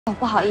哦，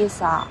不好意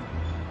思啊，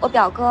我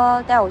表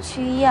哥带我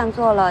去医院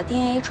做了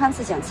DNA 穿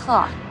刺检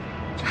测，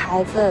这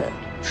孩子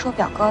是我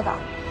表哥的。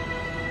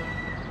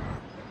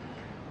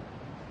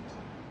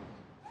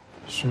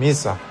什么意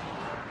思啊？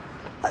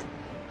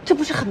这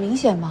不是很明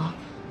显吗？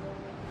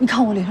你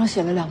看我脸上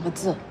写了2个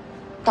字，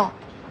道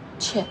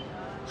歉，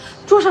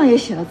桌上也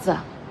写了字，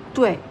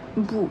对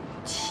不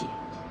起。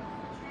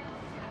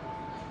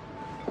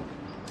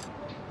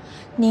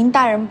您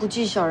大人不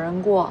计小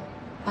人过，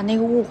把那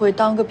个误会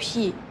当个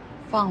屁，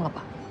放了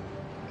吧。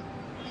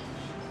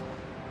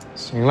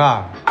行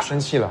了，不生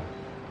气了，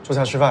坐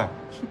下吃饭。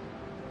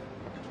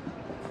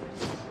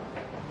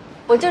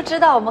我就知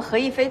道我们何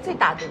亦菲最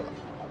大度了，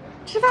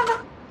吃饭吧。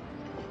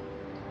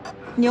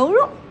牛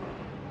肉。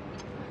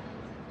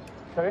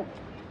小云，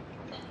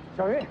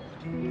小云，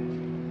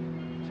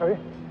小云，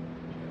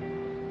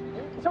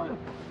小云，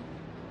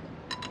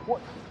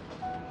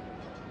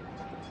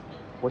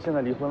我现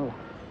在离婚了，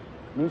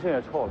名声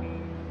也臭了，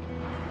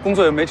工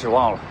作也没指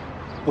望了，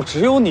我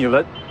只有你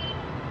了。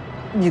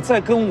你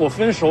再跟我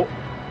分手，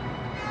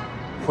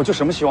我就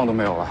什么希望都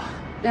没有了。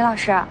李老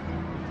师，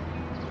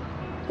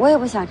我也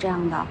不想这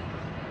样的，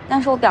但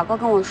是我表哥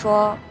跟我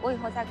说，我以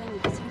后再跟你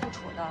不清不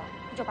楚的，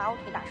他就把我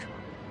腿打折。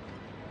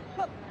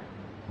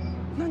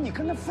那你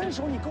跟他分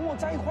手，你跟我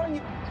在一块儿，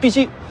你毕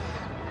竟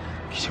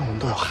我们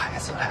都有孩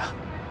子了呀。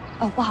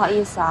哦，不好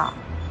意思啊，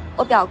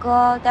我表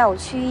哥带我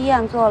去医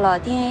院做了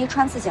DNA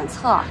穿刺检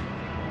测，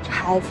这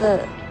孩子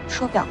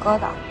是我表哥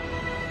的。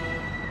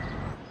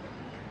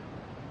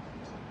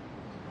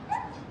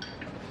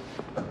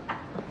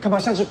干嘛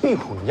像只壁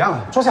虎一样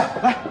啊？坐下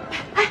来。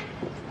哎，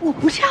我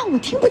不这样，我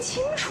听不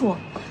清楚。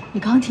你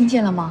刚刚听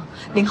见了吗？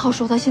林浩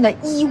说他现在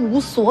一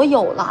无所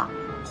有了，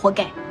活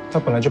该。他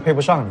本来就配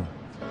不上你。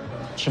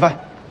吃饭。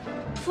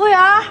服务员，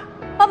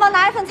帮忙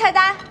拿一份菜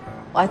单，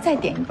我要再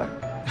点一份。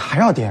还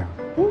要点啊？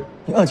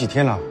你饿几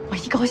天了？我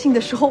一高兴的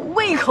时候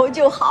胃口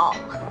就好。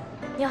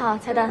你好，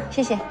菜单，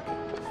谢谢。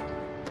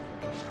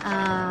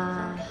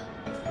啊，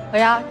我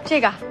要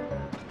这个，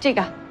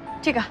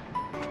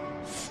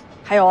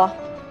还有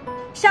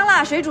香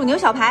辣水煮牛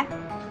小排。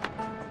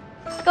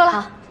够了。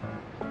好。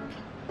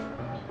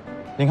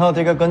林浩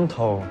跌个跟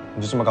头，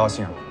你就这么高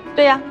兴啊？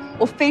对呀，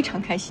我非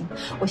常开心，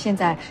我现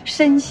在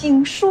身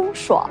心舒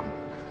爽。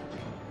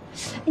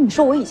哎，你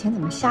说我以前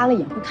怎么瞎了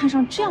眼会看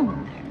上这样的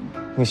男人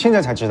呢？你现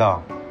在才知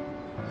道，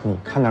你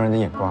看男人的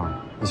眼光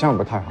一向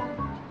不太好。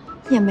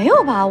也没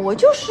有吧，我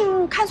就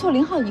是看错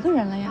林浩一个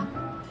人了呀。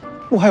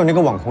不还有那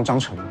个网红张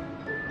晨吗？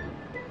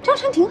张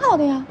晨挺好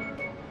的呀。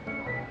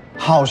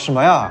好什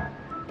么呀？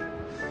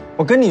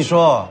我跟你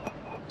说，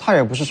他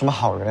也不是什么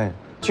好人，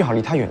最好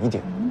离他远一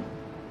点。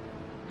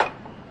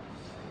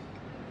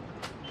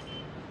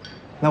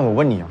那我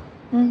问你啊，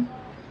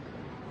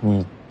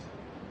你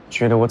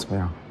觉得我怎么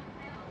样？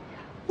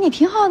你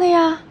挺好的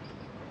呀，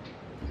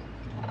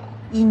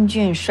英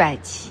俊帅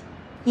气，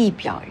一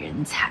表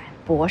人才，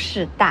博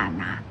士大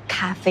拿，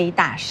咖啡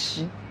大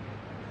师，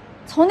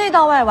从内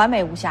到外完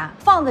美无瑕，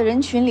放在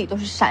人群里都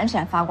是闪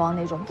闪发光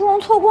那种，不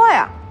容错过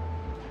呀。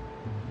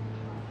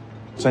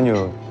真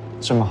有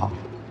这么好？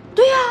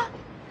对呀，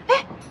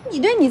哎，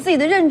你对你自己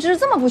的认知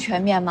这么不全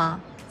面吗？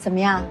怎么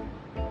样，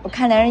我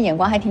看男人眼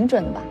光还挺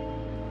准的吧？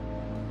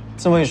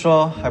这么一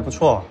说还不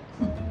错。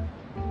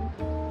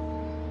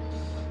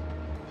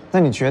那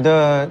你觉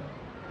得，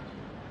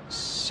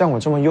像我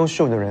这么优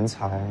秀的人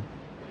才，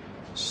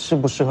适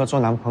不适合做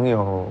男朋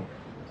友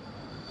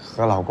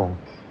和老公？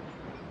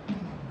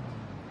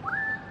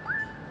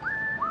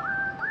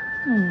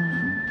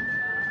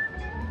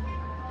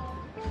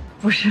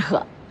不适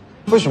合。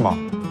为什么？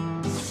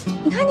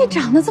你看你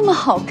长得这么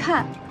好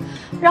看，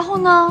然后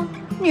呢，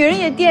女人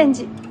也惦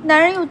记，男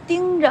人又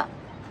盯着，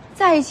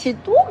在一起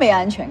多没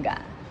安全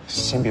感。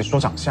先别说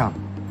长相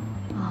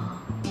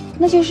啊，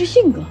那就是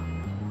性格。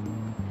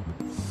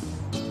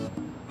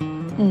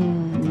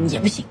也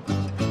不行。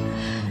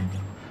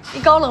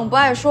你高冷不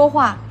爱说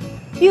话，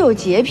又有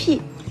洁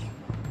癖，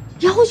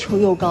要求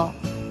又高，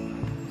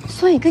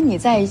所以跟你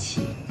在一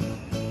起，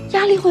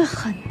压力会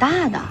很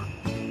大的，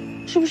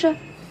是不是？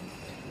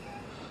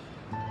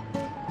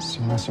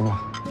行了行了，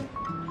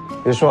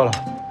别说了，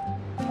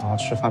好好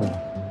吃饭吧。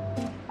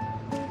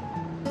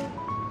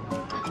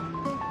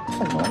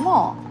怎么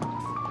了？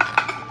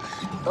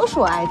都是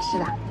我爱吃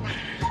的。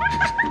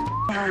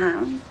呀，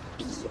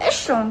别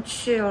生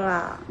气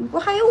了，你不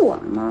还有我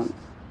呢吗？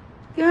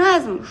别人爱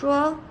怎么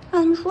说，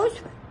让他们说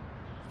去呗。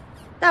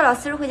大不了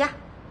辞职回家。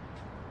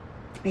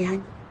我养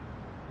你。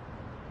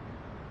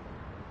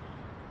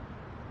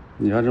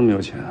你家这么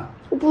有钱啊？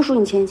我不输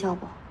你钱，你瞧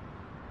不？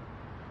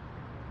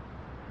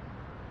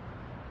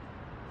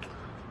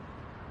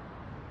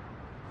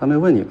还没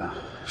问你呢，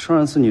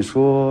上一次你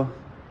说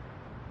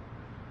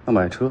要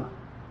买车，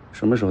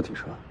什么时候提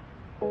车？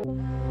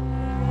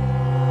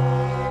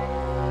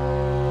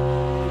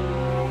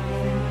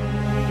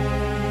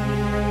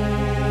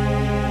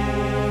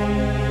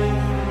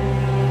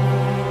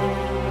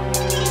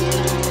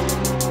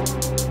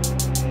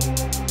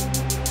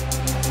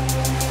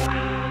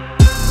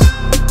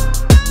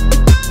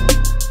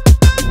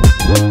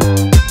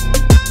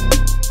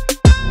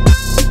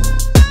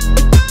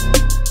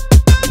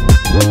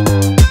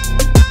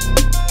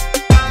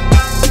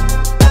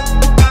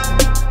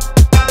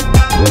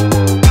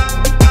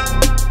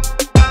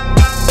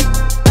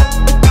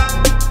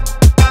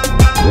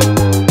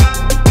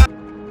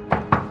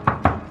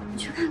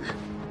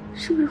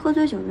喝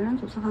醉酒的人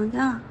走错房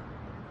间了。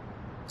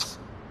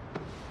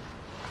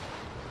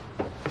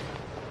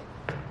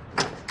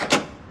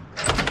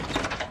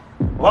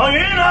王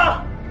云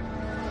呢？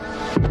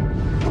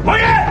王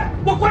云，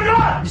给我滚出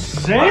来！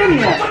谁呀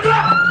你？滚出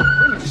来！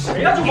你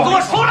谁呀？你给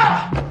我出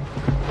来！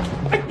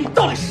哎，你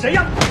到底谁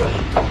呀？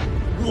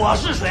我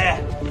是谁？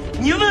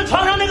你问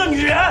床上那个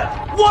女人，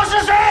我是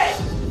谁？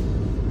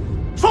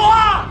说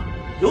话！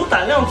有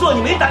胆量做，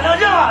你没胆量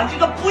认啊！你这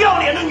个不要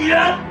脸的女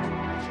人！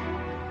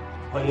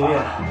王云云，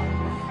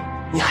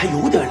你还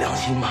有点良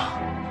心吗？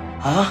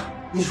啊？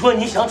你说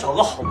你想找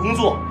个好工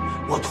作，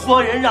我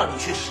托人让你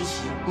去实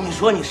习。你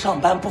说你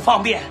上班不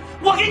方便，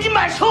我给你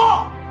买车。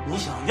你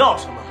想要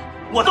什么，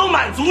我都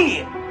满足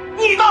你。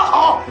你倒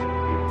好，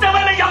在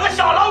外面养个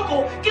小狼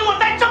狗，给我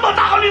戴这么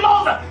大个绿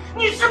帽子，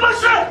你是不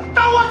是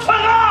当我蠢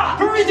啊？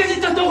不是，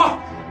你等会儿。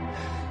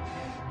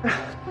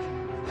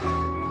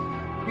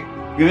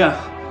圆圆，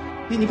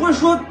你不是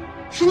说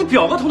是你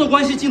表哥通的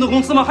关系进的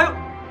公司吗？还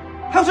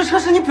有这车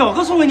是你表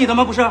哥送给你的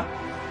吗？不是？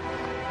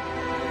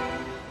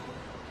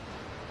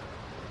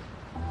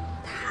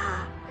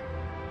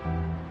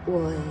我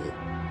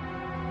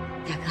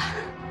表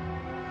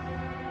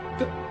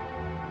哥，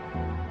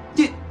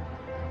你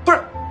不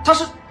是他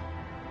是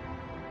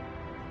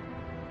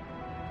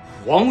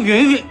王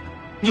云云，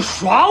你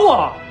耍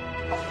我？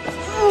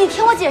你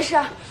听我解释，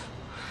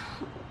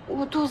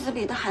我肚子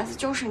里的孩子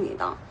就是你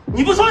的。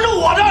你不说是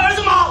我的儿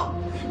子吗？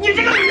你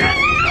这个女人！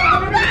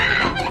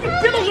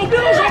别动手！别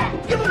动手！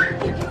别动手！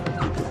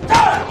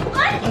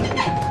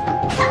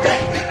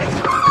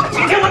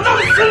今天我弄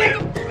死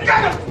你！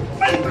干着！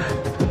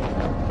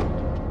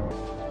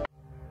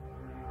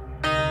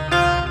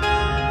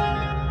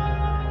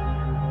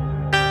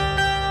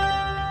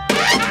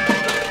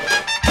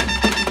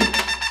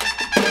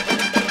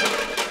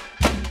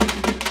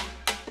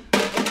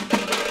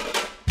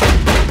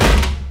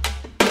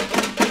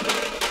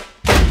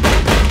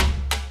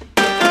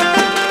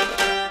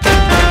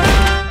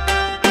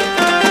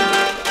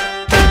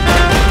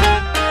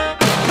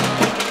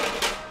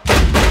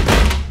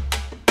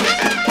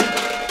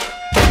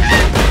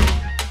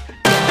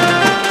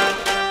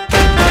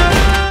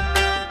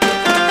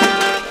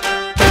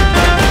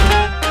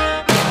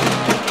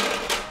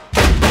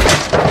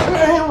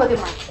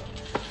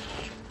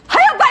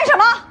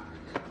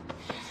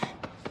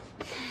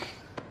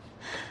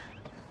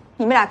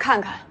你们俩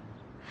看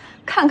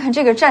看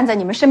这个站在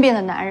你们身边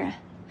的男人，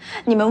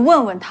你们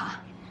问问他，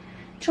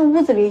这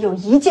屋子里有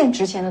一件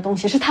值钱的东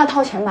西是他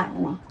掏钱买的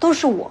吗？都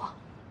是我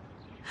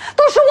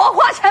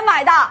花钱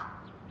买的。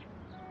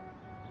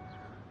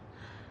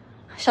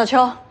小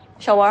秋、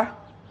小文，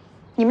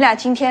你们俩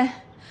今天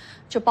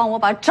就帮我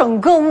把整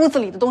个屋子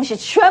里的东西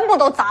全部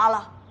都砸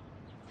了，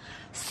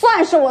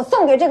算是我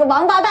送给这个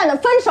王八蛋的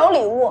分手礼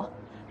物。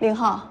林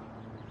浩，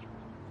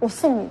我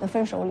送你的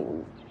分手礼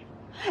物，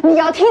你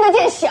要听得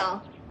见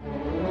响。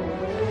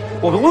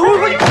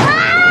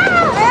我。